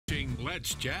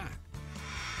Let's chat.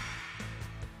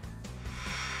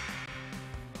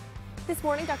 This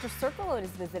morning, Dr. Circolone is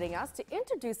visiting us to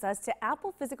introduce us to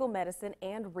Apple Physical Medicine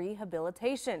and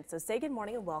Rehabilitation. So say good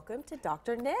morning and welcome to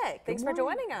Dr. Nick. Thanks for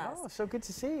joining us. Oh, so good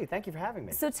to see you. Thank you for having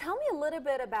me. So tell me a little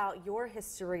bit about your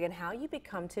history and how you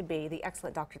become to be the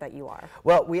excellent doctor that you are.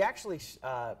 Well, we actually,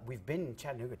 we've been in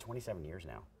Chattanooga 27 years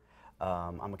now.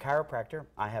 I'm a chiropractor.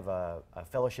 I have a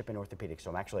fellowship in orthopedics, so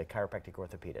I'm actually a chiropractic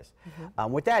orthopedist.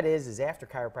 What that is after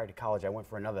chiropractic college, I went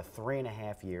for another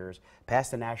 3.5 years, passed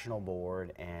the national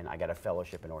board, and I got a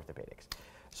fellowship in orthopedics.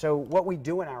 So what we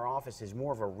do in our office is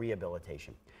more of a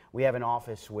rehabilitation. We have an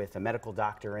office with a medical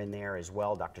doctor in there as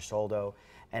well, Dr. Soldo,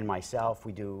 and myself.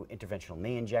 We do interventional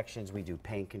knee injections. We do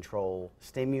pain control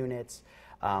stim units.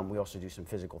 We also do some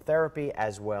physical therapy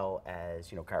as well as,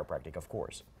 chiropractic, of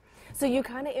course. So you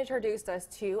kind of introduced us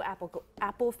to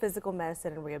Apple Physical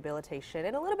Medicine and Rehabilitation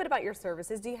and a little bit about your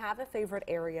services. Do you have a favorite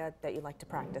area that you like to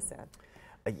practice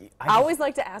in? I always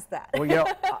like to ask that.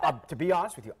 Well, to be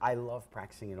honest with you, I love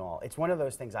practicing it all. It's one of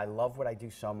those things, I love what I do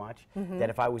so much that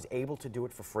if I was able to do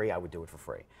it for free, I would do it for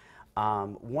free.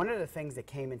 One of the things that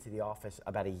came into the office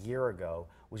about a year ago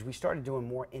was we started doing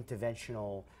more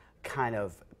interventional kind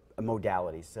of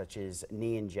modalities, such as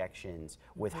knee injections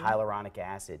with hyaluronic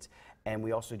acids. And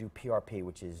we also do PRP,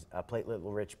 which is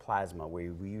platelet-rich plasma,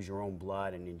 where we use your own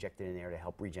blood and inject it in there to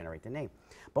help regenerate the knee.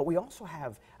 But we also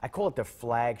have, I call it the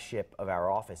flagship of our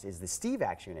office, is the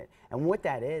SteVax unit. And what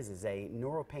that is a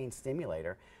neuropain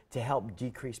stimulator to help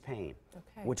decrease pain.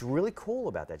 Okay. What's really cool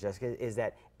about that, Jessica, is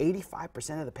that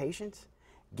 85% of the patients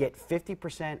get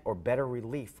 50% or better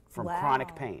relief from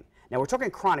chronic pain. Now, we're talking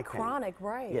chronic pain. Chronic,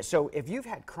 right. Yeah, so if you've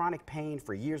had chronic pain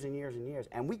for years and years and years,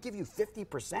 and we give you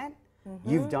 50%,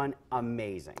 you've done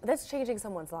amazing. That's changing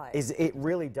someone's life. It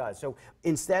really does. So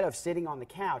instead of sitting on the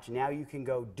couch, now you can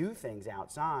go do things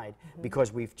outside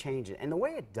because we've changed it. And the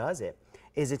way it does it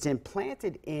is it's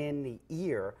implanted in the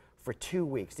ear for 2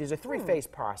 weeks. There's a three-phase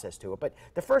process to it, but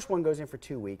the first one goes in for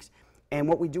 2 weeks. And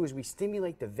what we do is we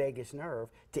stimulate the vagus nerve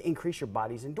to increase your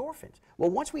body's endorphins. Well,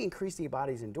 once we increase the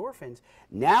body's endorphins,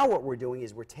 now what we're doing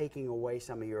is we're taking away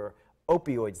some of your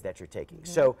opioids that you're taking.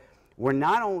 So we're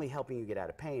not only helping you get out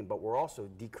of pain, but we're also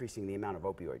decreasing the amount of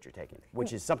opioids you're taking,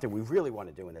 which is something we really want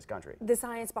to do in this country. The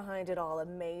science behind it all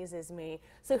amazes me.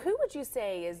 So who would you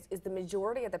say is the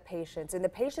majority of the patients and the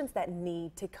patients that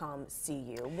need to come see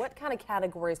you? What kind of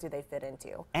categories do they fit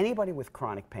into? Anybody with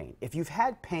chronic pain. If you've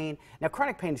had pain, now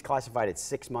chronic pain is classified at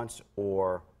 6 months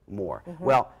or more.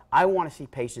 Well, I want to see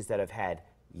patients that have had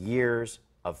years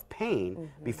of pain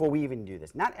before we even do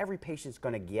this. Not every patient's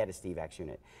going to get a SteVax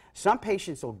unit. Some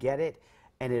patients will get it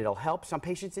and it'll help. Some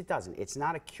patients it doesn't. It's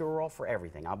not a cure-all for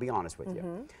everything, I'll be honest with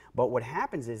you. But what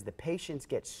happens is the patients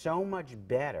get so much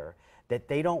better that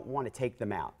they don't want to take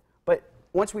them out. But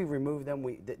once we remove them,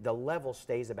 the level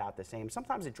stays about the same.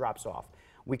 Sometimes it drops off.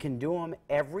 We can do them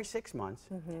every 6 months,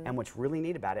 and what's really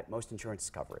neat about it, most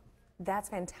insurances cover it. That's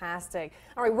fantastic.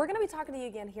 All right, we're going to be talking to you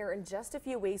again here in just a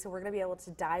few weeks, and we're going to be able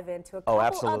to dive into a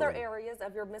couple other areas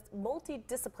of your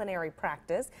multidisciplinary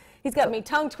practice. He's got me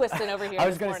tongue twisting over here. I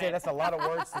was going to say, that's a lot of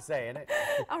words to say, isn't it?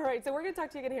 All right, so we're going to talk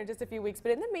to you again here in just a few weeks,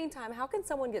 but in the meantime, how can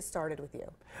someone get started with you?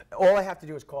 All I have to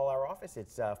do is call our office.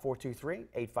 It's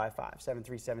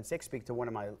 423-855-7376. Speak to one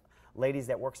of my ladies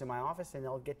that works in my office, and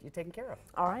they'll get you taken care of.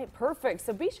 All right, perfect.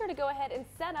 So be sure to go ahead and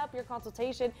set up your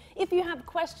consultation. If you have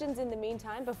questions in the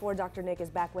meantime, before Dr. Nick is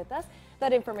back with us,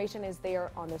 that information is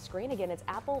there on the screen. Again, it's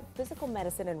Apple Physical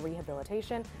Medicine and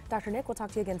Rehabilitation. Dr. Nick, we'll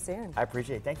talk to you again soon. I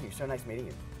appreciate it. Thank you. So nice meeting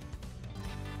you.